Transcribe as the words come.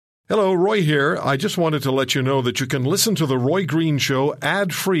Hello, Roy here. I just wanted to let you know that you can listen to The Roy Green Show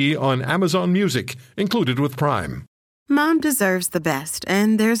ad-free on Amazon Music, included with Prime. Mom deserves the best,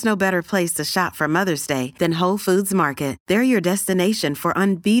 and there's no better place to shop for Mother's Day than Whole Foods Market. They're your destination for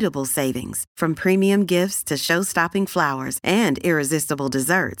unbeatable savings, from premium gifts to show-stopping flowers and irresistible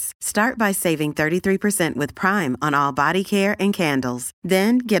desserts. Start by saving 33% with Prime on all body care and candles.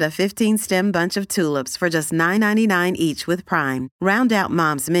 Then get a 15-stem bunch of tulips for just $9.99 each with Prime. Round out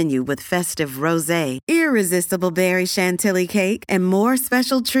Mom's menu with festive rosé, irresistible berry chantilly cake, and more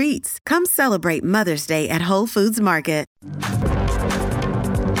special treats. Come celebrate Mother's Day at Whole Foods Market.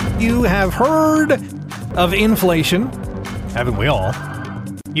 You have heard of inflation, haven't we all?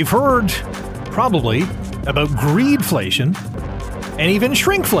 You've heard, probably, about greedflation and even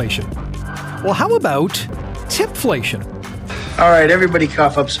shrinkflation. Well, how about tipflation? All right, everybody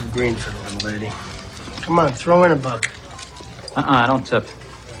cough up some green for the little lady. Come on, throw in a buck. I don't tip.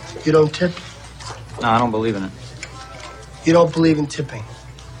 You don't tip? No, I don't believe in it. You don't believe in tipping?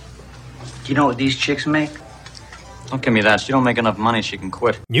 Do you know what these chicks make? Don't give me that. She don't make enough money, she can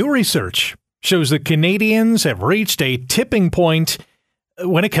quit. New research shows that Canadians have reached a tipping point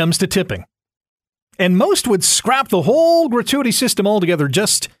when it comes to tipping. And most would scrap the whole gratuity system altogether.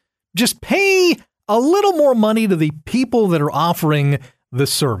 Just pay a little more money to the people that are offering the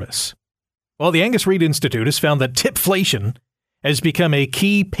service. Well, the Angus Reid Institute has found that tipflation has become a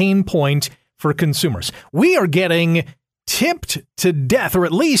key pain point for consumers. We are getting tipped to death, or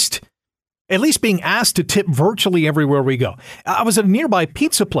at least being asked to tip virtually everywhere we go. I was at a nearby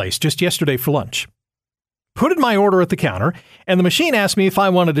pizza place just yesterday for lunch. Put in my order at the counter, and the machine asked me if I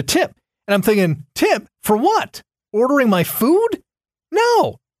wanted to tip. And I'm thinking, tip? For what? Ordering my food?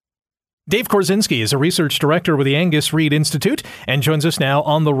 No. Dave Korzinski is a research director with the Angus Reid Institute and joins us now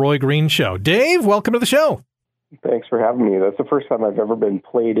on The Roy Green Show. Dave, welcome to the show. Thanks for having me. That's the first time I've ever been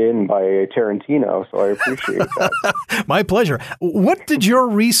played in by Tarantino, so I appreciate that. My pleasure. What did your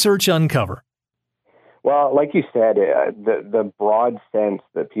research uncover? Well, like you said, the broad sense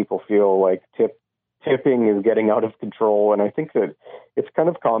that people feel like tipping is getting out of control, and I think that it's kind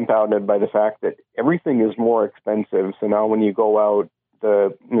of compounded by the fact that everything is more expensive. So now when you go out,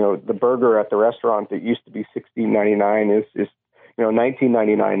 the burger at the restaurant that used to be $16.99 is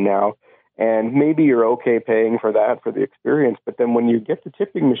 $19.99 now. And maybe you're okay paying for that for the experience. But then when you get the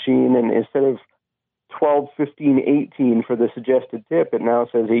tipping machine and instead of 12, 15, 18 for the suggested tip, it now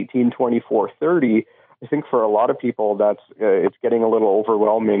says 18, 24, 30. I think for a lot of people, it's getting a little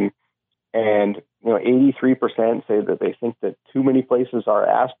overwhelming. And 83% say that they think that too many places are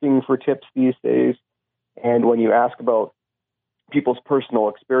asking for tips these days. And when you ask about people's personal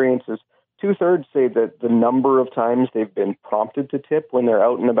experiences, 2/3 say that the number of times they've been prompted to tip when they're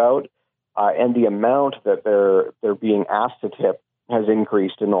out and about, and the amount that they're being asked to tip has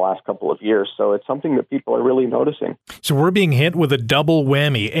increased in the last couple of years. So it's something that people are really noticing. So we're being hit with a double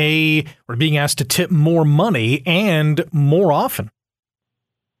whammy. We're being asked to tip more money and more often.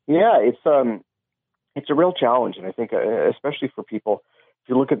 Yeah, it's a real challenge. And I think especially for people, if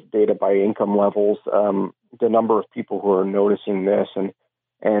you look at the data by income levels, the number of people who are noticing this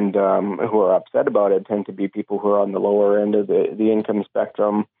and who are upset about it tend to be people who are on the lower end of the income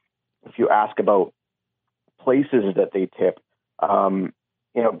spectrum. If you ask about places that they tip,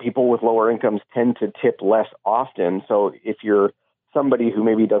 people with lower incomes tend to tip less often. So if you're somebody who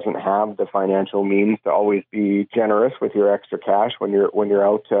maybe doesn't have the financial means to always be generous with your extra cash when you're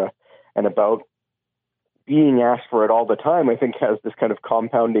out and about, being asked for it all the time, I think has this kind of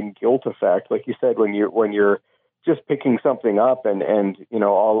compounding guilt effect. Like you said, when you're just picking something up and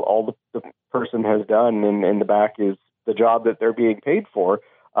all the person has done in the back is the job that they're being paid for.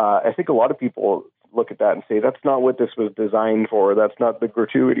 I think a lot of people look at that and say, that's not what this was designed for. That's not the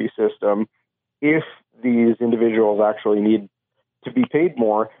gratuity system. If these individuals actually need to be paid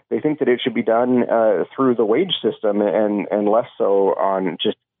more, they think that it should be done through the wage system and less so on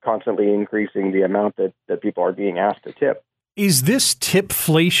just constantly increasing the amount that people are being asked to tip. Is this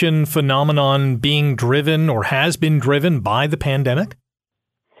tipflation phenomenon being driven or has been driven by the pandemic?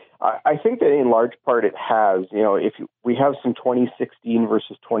 I think that in large part it has. If we have some 2016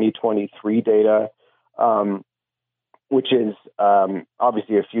 versus 2023 data, which is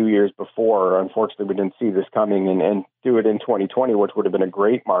obviously a few years before. Unfortunately, we didn't see this coming and do it in 2020, which would have been a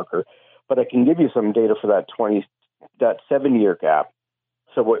great marker. But I can give you some data for that 7-year gap.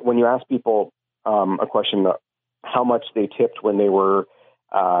 So when you ask people a question, how much they tipped when they were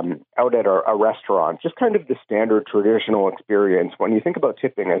out at a restaurant, just kind of the standard traditional experience. When you think about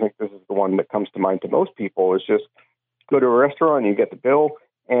tipping, I think this is the one that comes to mind to most people, is just go to a restaurant, you get the bill,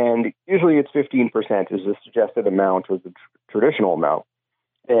 and usually it's 15% is the suggested amount or the traditional amount.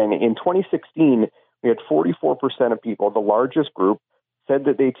 And in 2016, we had 44% of people, the largest group, said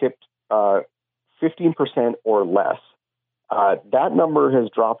that they tipped 15% or less. That number has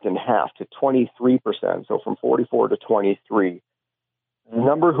dropped in half to 23%, so from 44 to 23. The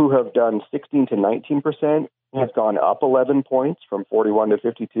number who have done 16 to 19% has gone up 11 points from 41 to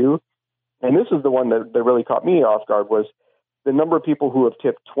 52. And this is the one that really caught me off guard, was the number of people who have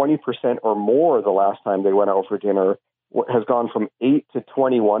tipped 20% or more the last time they went out for dinner has gone from 8 to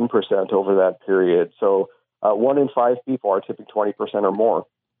 21% over that period. So 1 in 5 people are tipping 20% or more.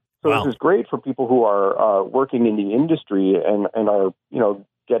 So Wow. This is great for people who are working in the industry and are,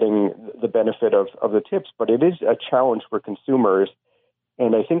 getting the benefit of the tips, but it is a challenge for consumers.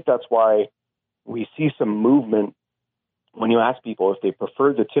 And I think that's why we see some movement when you ask people if they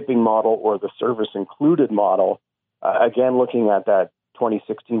prefer the tipping model or the service included model. Again, looking at that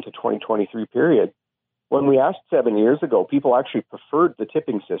 2016 to 2023 period, when we asked 7 years ago, people actually preferred the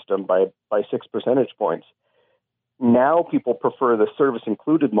tipping system by 6 percentage points. Now people prefer the service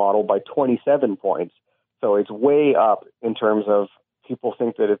included model by 27 points. So it's way up in terms of people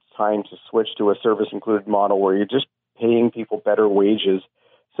think that it's time to switch to a service included model where you're just paying people better wages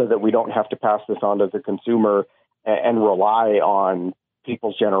so that we don't have to pass this on to the consumer and rely on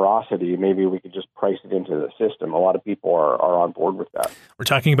people's generosity. Maybe we could just price it into the system. A lot of people are on board with that. We're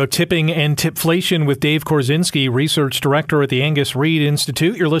talking about tipping and tipflation with Dave Korzinski, Research Director at the Angus Reid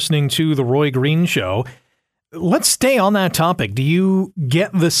Institute. You're listening to The Roy Green Show. Let's stay on that topic. Do you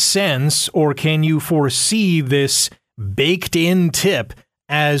get the sense, or can you foresee this baked-in tip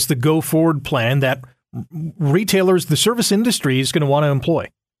as the go-forward plan that retailers, the service industry, is going to want to employ?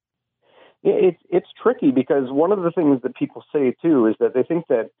 It's tricky because one of the things that people say, too, is that they think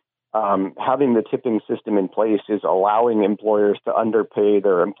that having the tipping system in place is allowing employers to underpay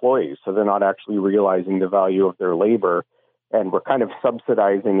their employees, so they're not actually realizing the value of their labor, and we're kind of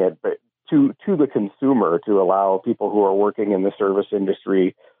subsidizing it, but to the consumer, to allow people who are working in the service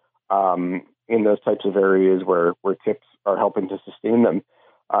industry in those types of areas where tips are helping to sustain them.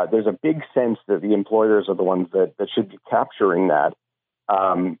 There's a big sense that the employers are the ones that should be capturing that.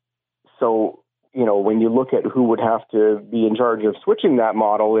 So, when you look at who would have to be in charge of switching that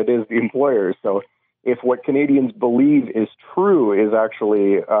model, it is the employers. So if what Canadians believe is true is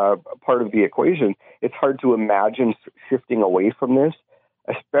actually part of the equation, it's hard to imagine shifting away from this,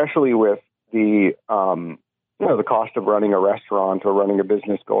 especially with the the cost of running a restaurant or running a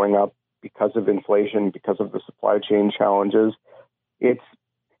business going up because of inflation, because of the supply chain challenges.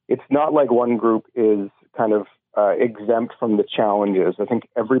 It's not like one group is kind of exempt from the challenges. I think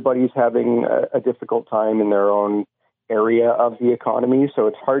everybody's having a difficult time in their own area of the economy. So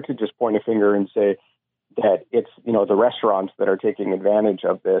it's hard to just point a finger and say that it's, the restaurants that are taking advantage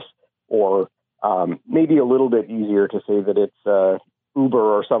of this, or maybe a little bit easier to say that it's Uber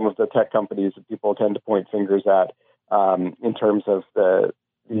or some of the tech companies that people tend to point fingers at in terms of the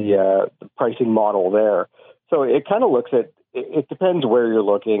pricing model there. So it kind of looks at, it depends where you're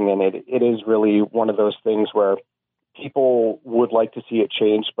looking, and it is really one of those things where people would like to see it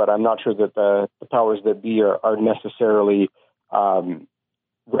change, but I'm not sure that the powers that be are necessarily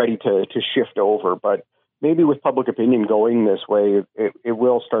ready to shift over. But maybe with public opinion going this way, it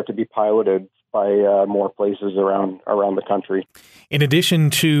will start to be piloted by more places around the country. In addition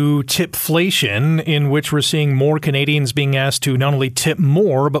to tipflation, in which we're seeing more Canadians being asked to not only tip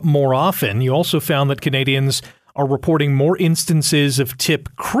more, but more often, you also found that Canadians are reporting more instances of tip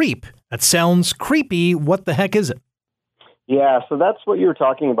creep. That sounds creepy. What the heck is it? Yeah, so that's what you're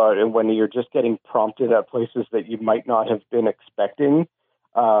talking about, and when you're just getting prompted at places that you might not have been expecting.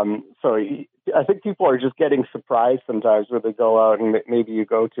 So I think people are just getting surprised sometimes when they go out and maybe you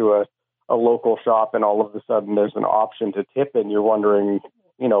go to a local shop and all of a sudden there's an option to tip and you're wondering,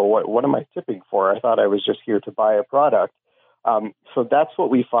 what am I tipping for? I thought I was just here to buy a product. So that's what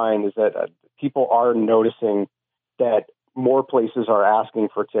we find is that people are noticing that more places are asking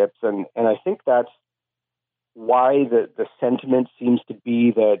for tips. And I think that's why the sentiment seems to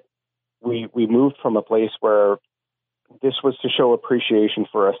be that we moved from a place where this was to show appreciation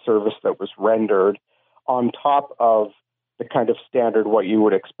for a service that was rendered on top of the kind of standard what you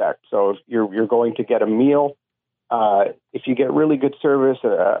would expect. So if you're going to get a meal, if you get really good service,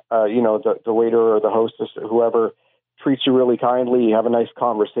 the waiter or the hostess or whoever treats you really kindly, you have a nice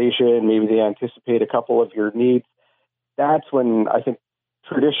conversation, maybe they anticipate a couple of your needs, that's when I think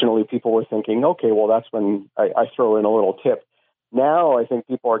traditionally people were thinking, okay, well, that's when I throw in a little tip. Now I think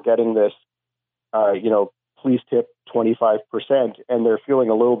people are getting this, please tip 25%, and they're feeling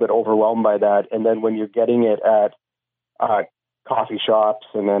a little bit overwhelmed by that. And then when you're getting it at coffee shops,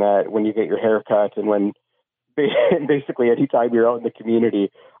 and then when you get your haircut, and when basically anytime you're out in the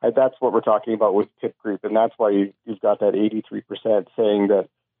community, that's what we're talking about with tip creep. And that's why you've got that 83% saying that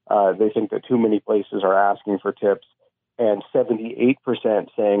they think that too many places are asking for tips, and 78%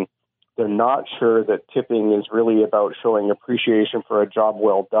 saying they're not sure that tipping is really about showing appreciation for a job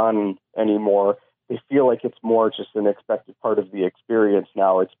well done anymore. They feel like it's more just an expected part of the experience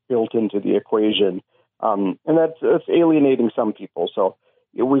now. It's built into the equation. And that's alienating some people. So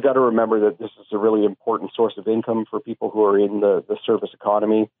we got to remember that this is a really important source of income for people who are in the service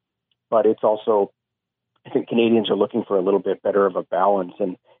economy. But it's also, I think Canadians are looking for a little bit better of a balance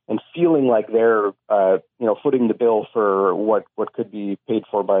and feeling like they're footing the bill for what could be paid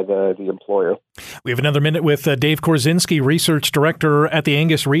for by the employer. We have another minute with Dave Korzinski, Research Director at the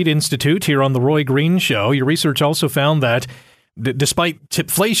Angus Reid Institute here on The Roy Green Show. Your research also found that despite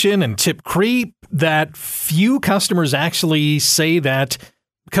tipflation and tip creep, that few customers actually say that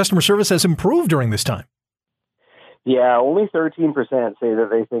customer service has improved during this time. Yeah, only 13% say that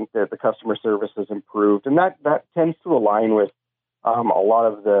they think that the customer service has improved. And that tends to align with a lot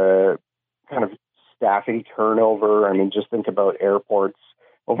of the kind of staffing turnover. I mean, just think about airports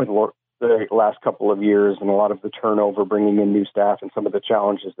over the last couple of years and a lot of the turnover bringing in new staff and some of the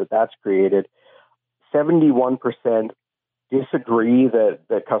challenges that's created. 71% disagree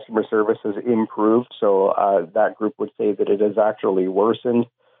that customer service has improved. So that group would say that it has actually worsened.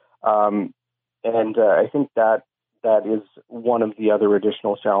 And I think that is one of the other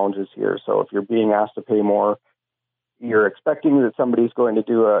additional challenges here. So if you're being asked to pay more, you're expecting that somebody's going to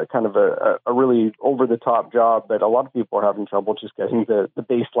do a kind of a really over-the-top job, but a lot of people are having trouble just getting the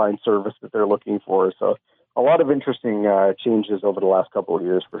baseline service that they're looking for. So a lot of interesting changes over the last couple of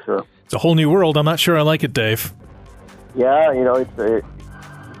years, for sure. It's a whole new world. I'm not sure I like it, Dave. Yeah, it's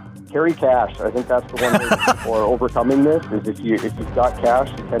carry cash. I think that's the one way that people are overcoming this, is if you've got cash,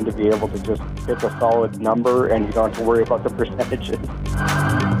 you tend to be able to just pick a solid number and you don't have to worry about the percentages.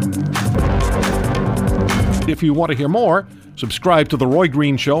 If you want to hear more, subscribe to The Roy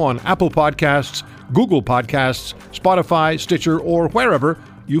Green Show on Apple Podcasts, Google Podcasts, Spotify, Stitcher, or wherever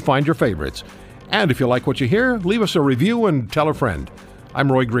you find your favorites. And if you like what you hear, leave us a review and tell a friend.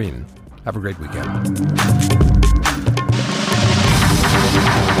 I'm Roy Green. Have a great weekend.